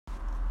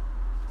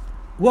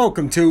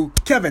Welcome to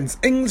Kevin's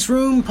English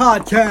Room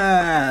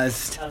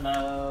Podcast.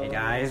 Hello. Hey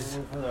guys.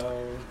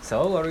 Hello.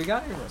 So, what do we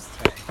got here for us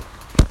today?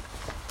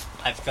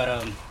 I've got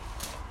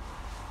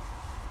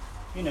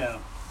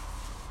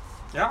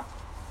Yeah.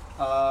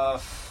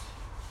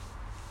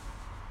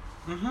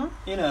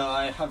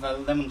 I have a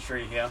lemon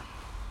tree here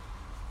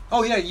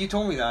Oh yeah, you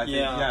told me that.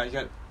 Yeah. You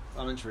got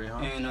lemon tree, huh?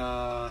 and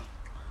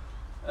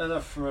other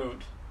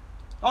fruit.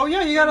 Oh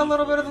yeah, you got a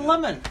little bit of the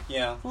lemon.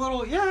 Yeah. A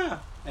little, yeah.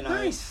 And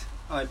Nice.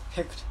 I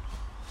picked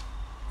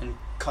and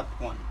cut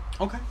one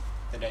Okay.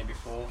 the day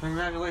before.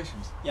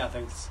 Congratulations. Yeah,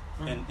 thanks.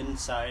 Mhm. And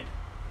inside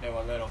there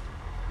were little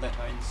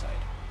letter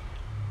inside.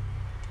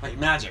 Like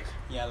magic.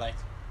 Yeah, like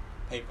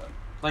paper.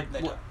 Like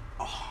Letter. what?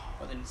 Oh,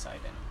 Was inside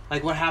and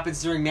like what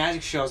happens during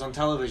magic shows on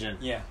television.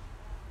 yeah.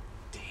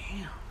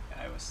 Damn.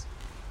 I was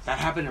That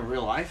happened in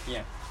real life?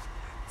 yeah.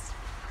 That's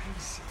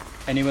crazy.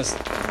 And it was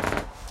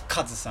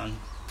Kazu-san.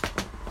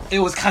 It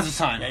was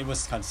Kazu-san. Yeah, it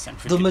was Kazu-san.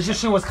 The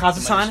magician was The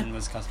Kazu-san? magician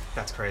was Kazu.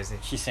 That's crazy.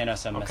 He sent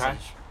us a Okay.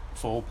 message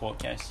for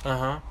podcast.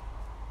 Uh-huh.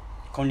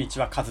 こんにち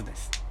は、カズで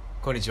す。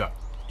こんにちは。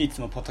いつ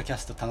もポッドキャ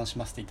スト楽し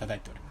ませていただい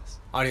ておりま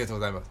す。ありがとう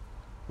ございます。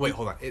Wait,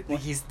 hold on.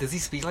 Does he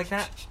speak like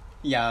that?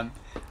 Yeah,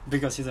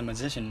 because he's a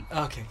magician.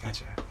 Okay,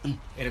 gotcha. In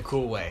a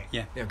cool way.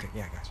 Yeah. Okay,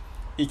 yeah, gotcha.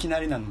 いきな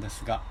りなんで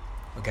すが、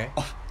 Okay.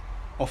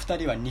 お二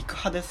人は肉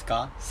派です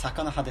か？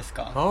魚派です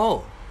か？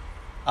 Oh.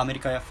 アメリ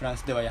カやフラン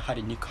スではやは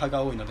り肉派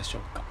が多いのでしょ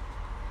うか？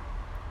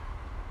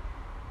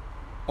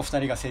お二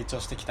人が成長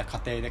してきた過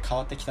程で変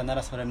わってきたな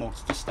らそれもお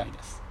聞きしたい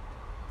です。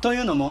とい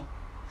うのも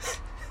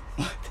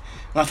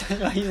私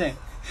は以前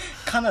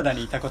カナダ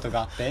にいたこと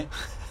があって、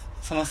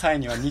その際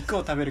には肉を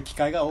食べる機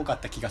会が多かっ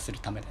た気がする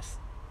ためです。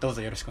どう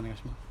ぞよろしくお願い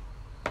します。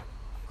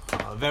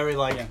Very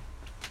like Yeah.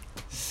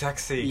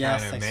 sexy Yeah,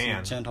 kind of sexy,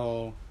 man.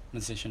 gentle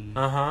musician.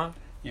 Uh-huh.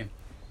 Yeah.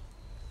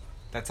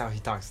 That's how he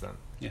talks then.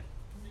 Yeah.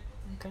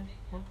 Okay.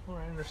 Well,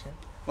 I understand.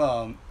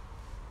 Well,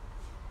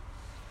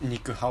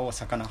 肉派or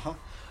魚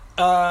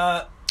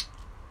派?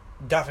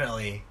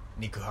 Definitely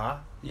Nikuha.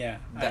 Yeah.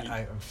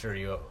 I'm sure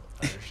you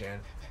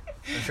understand.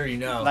 I'm sure you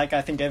know. Like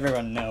I think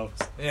everyone knows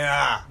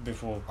Yeah.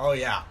 before Oh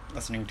yeah.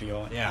 listening to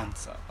your Yeah.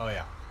 answer. Oh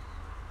yeah.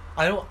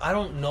 I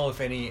don't know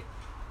if anyone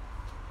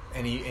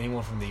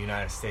from the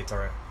United States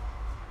are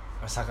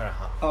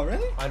sakanaha. Oh,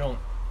 really? I don't.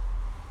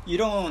 You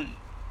don't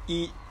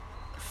eat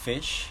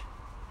fish?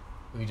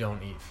 We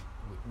don't eat.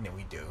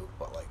 We do,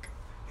 but like,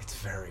 it's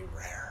very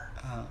rare.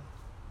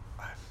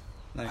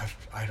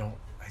 I don't.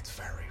 It's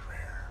very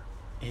rare.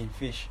 Eat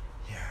fish?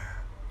 Yeah.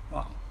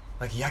 Wow.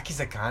 Like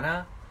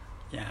yakizakana.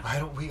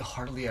 Yeah. We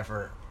hardly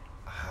ever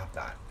have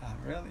that.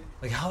 Really?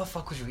 Like, how the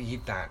fuck would you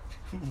eat that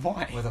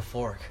Why? with a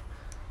fork?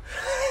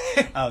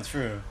 Oh,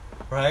 true.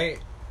 Right?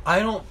 I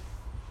don't.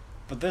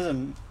 But there's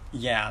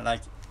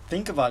like,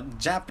 think about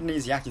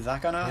Japanese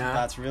yakizakana. Yeah.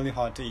 That's really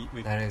hard to eat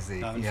with That is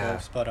the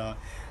forks. But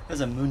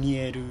there's a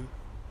munieru.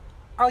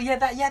 Oh yeah,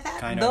 that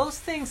Kind those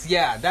things.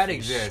 Yeah, that fish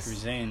exists.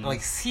 cuisine.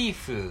 Like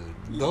seafood,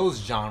 those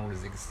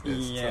genres exist.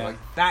 Yeah. So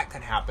like that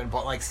could happen,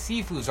 but like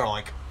seafoods are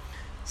like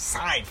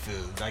side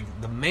food. Like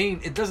the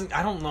main, it doesn't.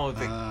 I don't know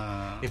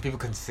if people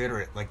consider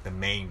it like the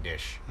main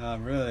dish.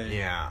 Really?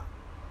 Yeah.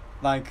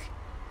 Like,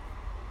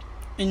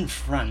 in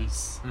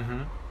France,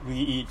 Mm-hmm. we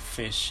eat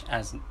fish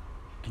as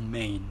a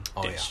main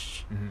Oh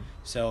dish. yeah. Mm-hmm.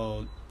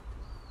 So,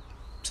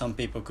 some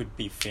people could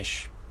be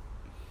fish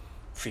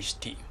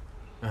team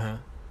Uh-huh.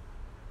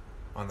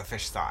 On the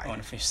fish side. on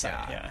the fish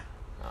side, yeah.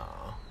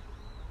 Oh.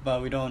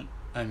 But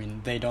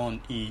they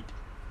don't eat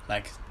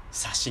like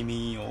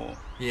sashimi or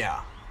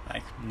Yeah.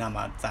 like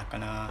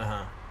namazakana,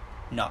 Uh-huh.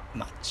 not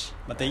much.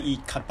 But they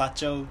eat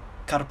carpaccio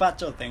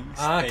things.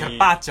 They eat-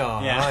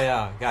 Carpaccio. Yeah. Oh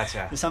yeah,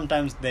 gotcha.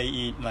 Sometimes they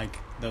eat like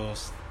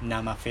those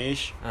nama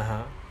fish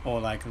Uh-huh.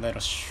 or like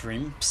little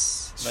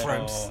shrimps.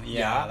 Shrimps, Little,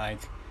 yeah. like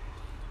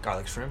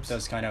Garlic shrimps.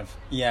 those kind of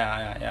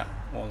yeah.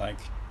 Or like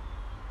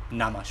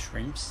nama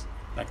shrimps,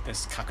 like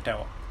this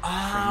cocktail.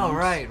 Oh,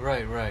 shrimps.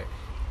 right.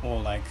 Or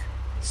like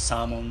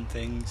salmon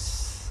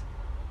things.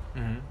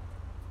 Mm-hmm.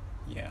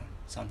 Yeah,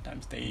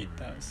 sometimes they eat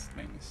those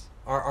things.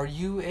 Are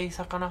you a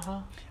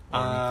sakanaha?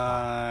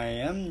 I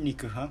am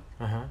nikuha.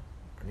 Uh-huh.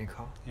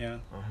 Nika? Yeah.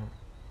 Uh-huh.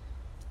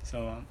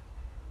 So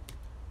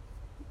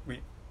we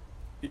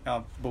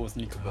are both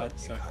nikuha.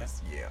 So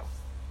Yeah.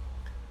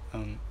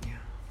 yeah.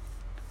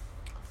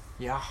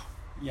 Yeah.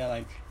 Yeah,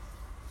 like,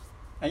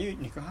 are you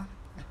nikuha?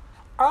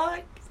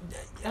 I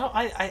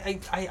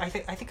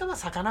think I'm a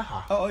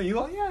sakanaha. Oh, you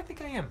Oh are? yeah, I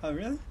think I am. Oh,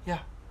 really? Yeah.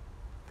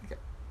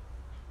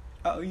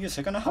 Oh, you're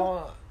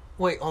sakanaha?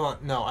 Wait, hold on.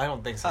 No, I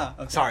don't think so. Ah,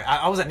 okay. Sorry,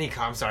 I was at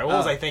Nika. I'm sorry. What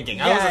was I thinking?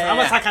 Yeah, I'm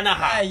a yeah.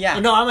 sakanaha. Yeah.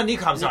 No, I'm a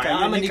Nika. I'm sorry. Nika,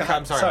 I'm a you're Nika.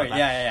 I'm sorry. Sorry, about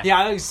that. yeah. Yeah,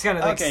 I was kind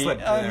of like Okay.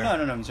 slipped there.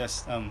 No,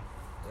 just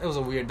It was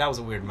a weird. That was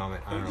a weird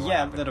moment. I don't know. what yeah, a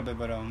happened. little bit,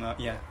 but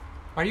yeah.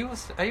 Are you a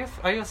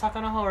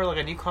sakanaha or like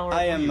a Nika? Or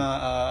I what am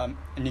are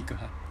you?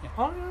 nikuha. Yeah.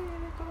 Oh yeah,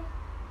 Nika.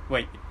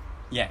 Wait.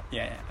 Yeah.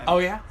 Oh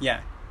yeah.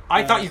 Yeah.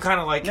 I thought you kind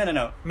of like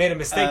No. made a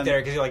mistake there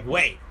because you're like,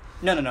 wait.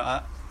 No.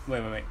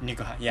 Wait.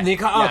 Nikuha. Yeah.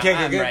 Nika. Yeah, Okay,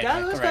 I'm good. Right,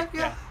 That was correct.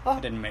 good. Yeah. I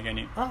didn't make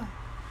any Oh.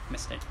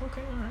 mistake.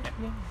 Okay. All right.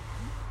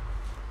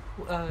 Yeah.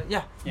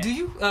 Yeah. Yeah. Do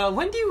you?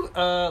 When do you?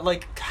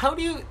 Like, how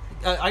do you?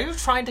 Are you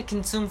trying to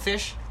consume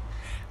fish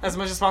as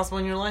much as possible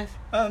in your life?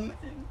 Not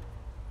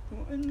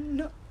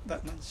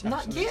that much.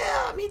 Not. Actually.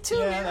 Yeah, me too.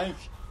 Yeah,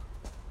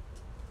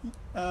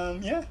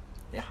 man. yeah.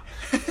 Yeah.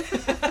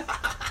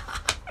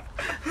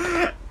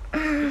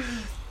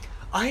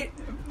 I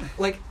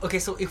like okay.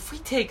 So if we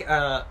take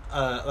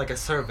like a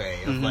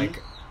survey of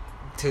like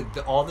to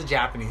all the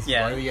Japanese,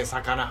 whether you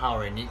sakanaha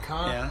or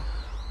nika,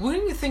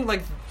 wouldn't you think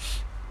like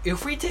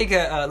if we take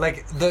a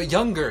like the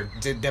younger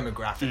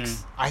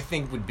demographics, I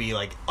think would be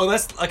like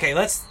let's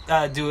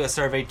do a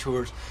survey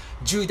towards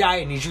 10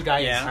代、20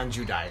代、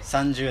30代.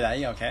 30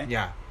代, okay.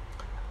 Yeah,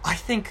 I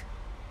think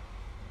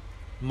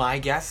my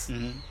guess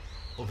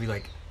will be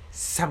like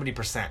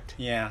 70%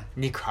 Yeah.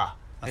 nika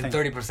and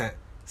 30%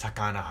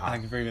 sakanaha. I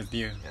agree with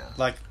you. Yeah.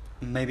 Like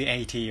maybe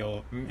 80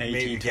 or 80,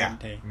 maybe,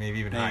 20. maybe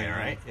even higher,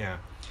 right? Yeah.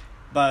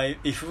 But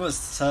if it was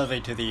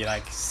surveyed to the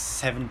like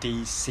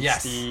 70,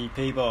 60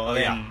 people,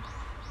 then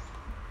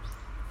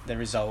the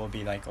result will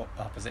be like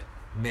opposite.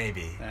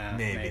 Maybe.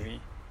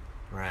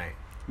 Right.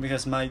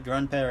 Because my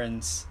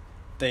grandparents,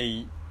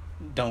 they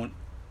don't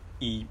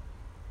eat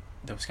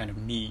those kind of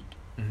meat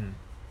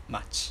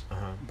much,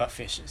 but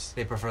fishes.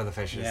 They prefer the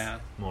fishes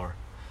more.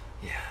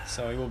 Yeah.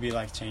 So it will be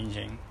like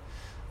changing.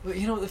 But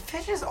you know, the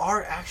fishes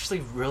are actually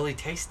really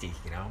tasty,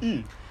 you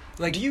know?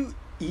 Like, do you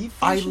eat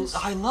fishes?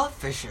 I love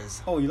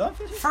fishes. Oh, you love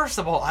fishes? First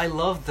of all, I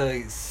love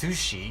the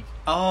sushi.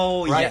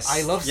 Oh, right? yes.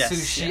 I love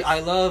sushi. Yes. I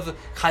love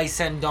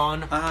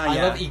kaisendon.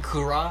 I love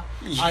ikura.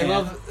 I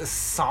love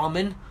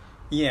salmon.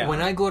 Yeah.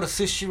 When I go to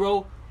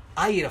Sushiro,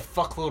 I eat a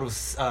fuckload of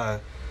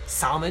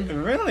salmon.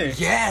 Really?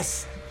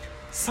 Yes.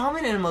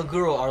 Salmon and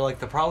maguro are like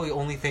the probably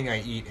only thing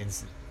I eat.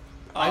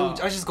 I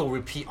just go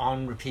repeat.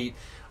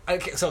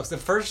 Okay, so the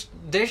first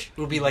dish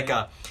would be like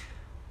a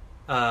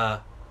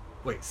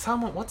wait,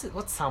 salmon.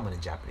 What's salmon in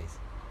Japanese?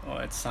 Oh,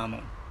 it's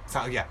salmon. So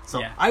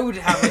I would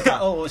have like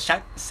a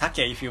sake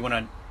if you want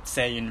to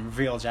say in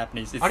real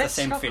Japanese. It's the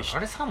same fish. あ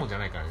れサーモンじゃ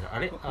ないかな。あ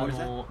れ What is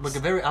that? like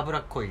a very 脂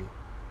っこい.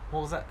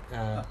 What was that?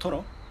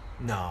 Toro?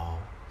 No.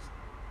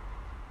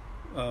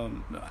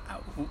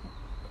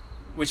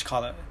 Which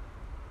color?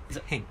 Is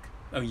it pink?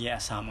 Oh yeah,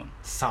 salmon.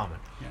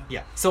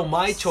 Yeah. So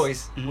my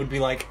choice would be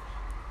like,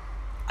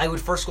 I would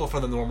first go for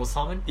the normal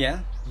salmon. Yeah.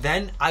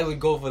 Then I would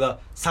go for the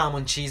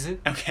salmon cheese.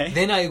 Okay.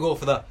 Then I would go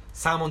for the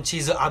salmon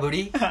cheese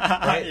aburi.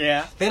 Right?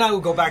 Yeah. Then I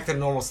would go back to the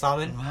normal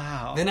salmon.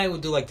 Wow. Then I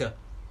would do like the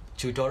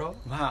chutoro.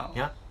 Wow.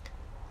 Yeah.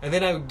 And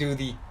then I would do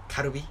the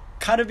karubi.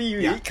 Karubi you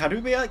eat?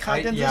 Karubi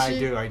kaiten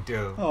I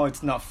do. Oh,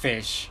 it's not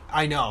fish.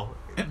 I know.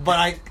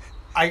 But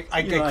I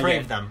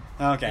crave them.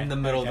 Okay. In the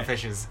middle of the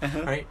fishes.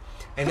 Right?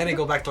 And then I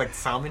go back to like the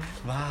salmon.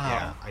 Wow.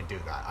 Yeah, I do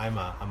that. I'm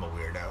a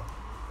weirdo.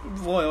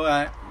 Well,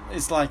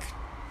 it's like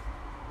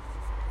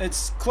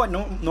it's quite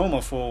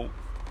normal for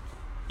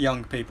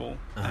young people.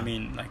 I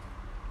mean, like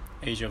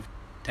age of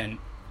 10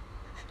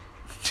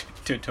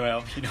 to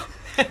 12. You know,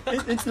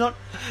 it's not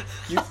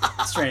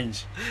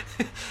strange.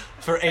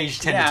 For age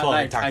 10 to 12,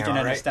 like, you're talking I can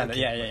about, understand right?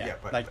 that. Yeah.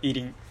 But, like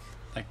eating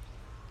like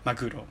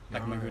maguro,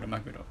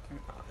 maguro.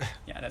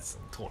 Yeah, that's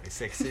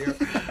 26 here.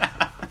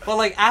 But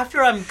like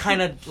after I'm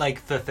kind of like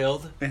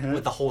fulfilled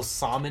with the whole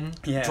salmon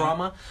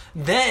drama,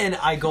 then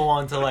I go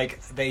on to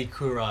like the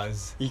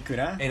ikuras.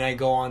 Ikura? And I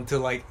go on to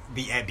like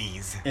the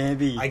ebis.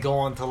 Ebi. I go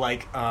on to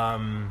like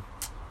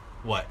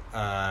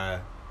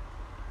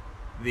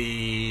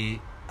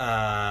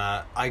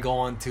I go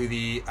on to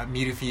the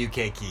milfyu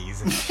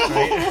keikis,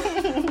 right?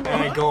 And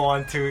I go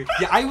on to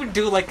I would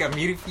do like a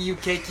milfyu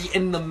keiki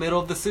in the middle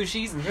of the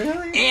sushis,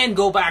 really, and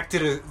go back to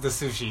the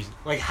sushis,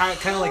 like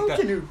kind of like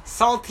the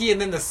salty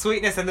and then the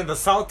sweetness and then the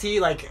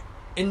salty like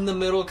in the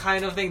middle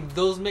kind of thing.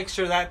 Those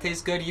mixture that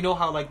tastes good. You know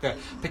how like the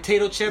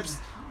potato chips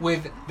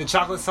with the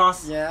chocolate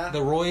sauce,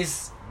 the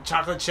Roy's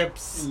chocolate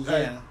chips,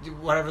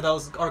 whatever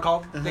those are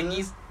called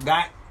thingies,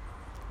 that.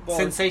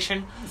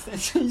 Sensation.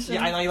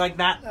 Yeah, I like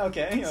that.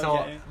 Okay.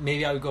 So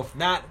maybe I would go for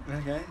that.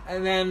 Okay.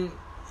 And then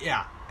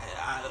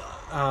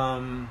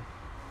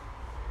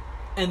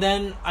and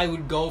then I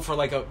would go for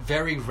like a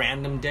very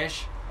random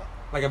dish,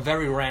 like I've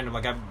never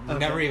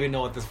even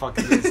know what this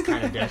fucking is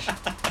kind of dish.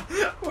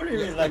 What do you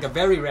mean? Like a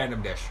very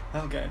random dish.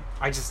 Okay.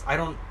 I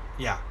don't.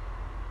 Yeah.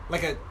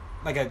 Like a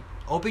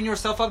open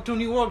yourself up to a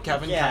new world,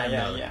 Kevin.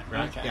 Yeah.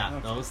 Right? Okay. Yeah.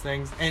 Okay. Those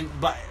things. And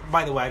but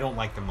by the way, I don't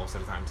like them most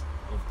of the times.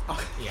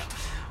 Okay. Yeah.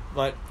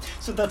 But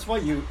so that's why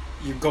you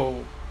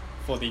go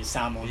for the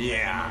salmon.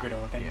 Yeah.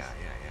 Things. Yeah.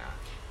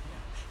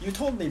 You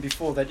told me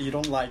before that you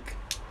don't like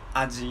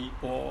aji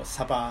or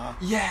saba.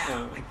 Yeah,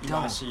 or I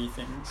iwashi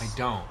things. I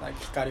don't. Like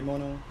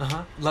hikarimono.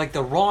 Like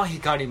the raw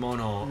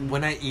hikarimono.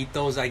 When I eat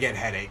those, I get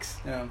headaches.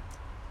 Yeah.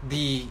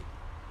 The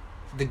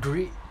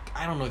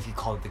I don't know if you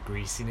call it the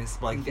greasiness,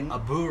 but like the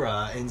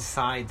abura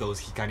inside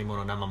those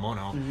hikarimono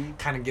namamono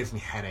kind of gives me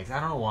headaches. I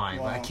don't know why,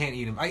 but I can't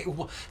eat them.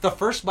 The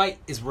first bite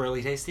is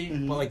really tasty,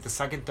 but like the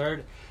second,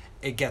 third,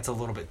 it gets a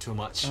little bit too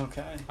much.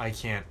 Okay. I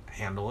can't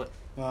handle it.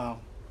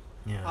 Wow.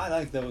 Yeah. I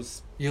like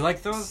those. You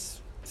like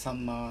those?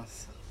 Some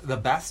the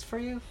best for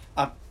you?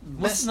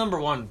 What's Best number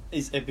one?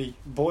 is ebi.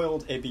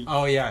 Boiled ebi.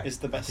 Oh yeah, is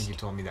the best. I think you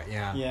told me that.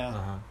 Yeah. Yeah.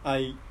 Uh-huh.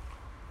 I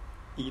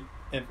eat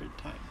every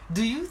time.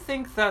 Do you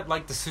think that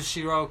like the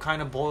Sushiro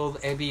kind of boiled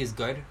ebi is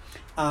good?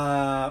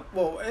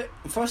 Well,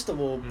 first of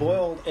all,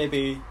 boiled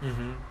ebi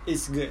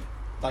is good,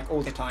 like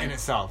all the time. In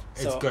itself,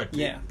 it's good.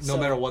 Yeah. No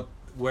matter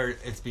where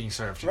it's being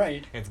served.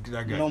 Right. It's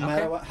good. No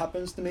matter what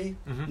happens to me,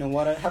 no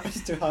matter what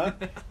happens to her,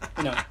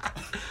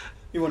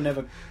 it will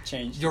never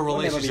change. Your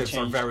relationships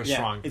are very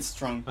strong. It's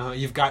strong.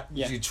 You've got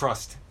you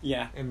trust.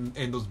 Yeah.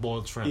 In those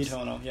boiled shrimps.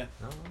 Eternal. Yeah.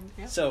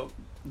 Yeah. So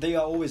they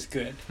are always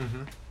good.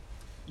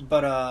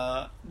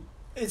 But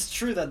it's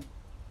true that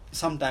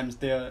sometimes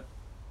they're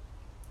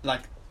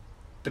like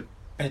the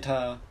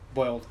better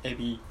boiled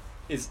ebi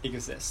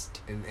exist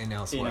in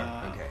elsewhere.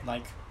 Okay.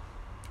 Like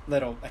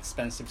little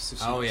expensive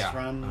sushi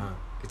restaurant.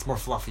 It's more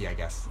fluffy, I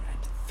guess.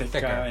 And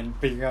thicker and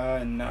bigger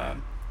and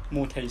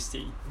more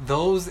tasty.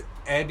 Those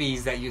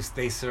ebis that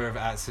they serve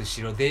at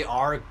Sushiro, they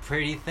are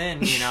pretty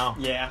thin,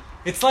 Yeah.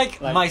 It's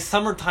like my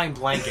summertime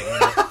blanket.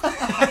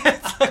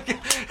 It's like,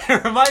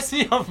 it reminds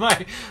me of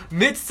my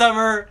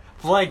midsummer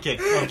blanket.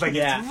 It's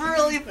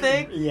really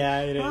thick.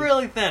 Yeah, it is.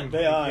 Really thin.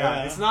 They are.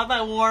 Yeah. It's not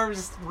that warm,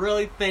 just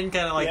really thin,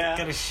 kind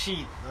of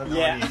sheet. On you,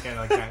 kind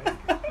of like that.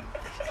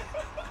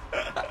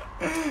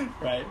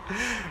 Right.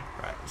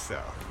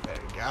 So there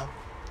you go.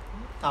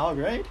 Oh,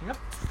 great. Yep.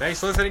 Thanks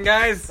for listening,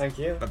 guys. Thank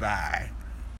you. Bye-bye.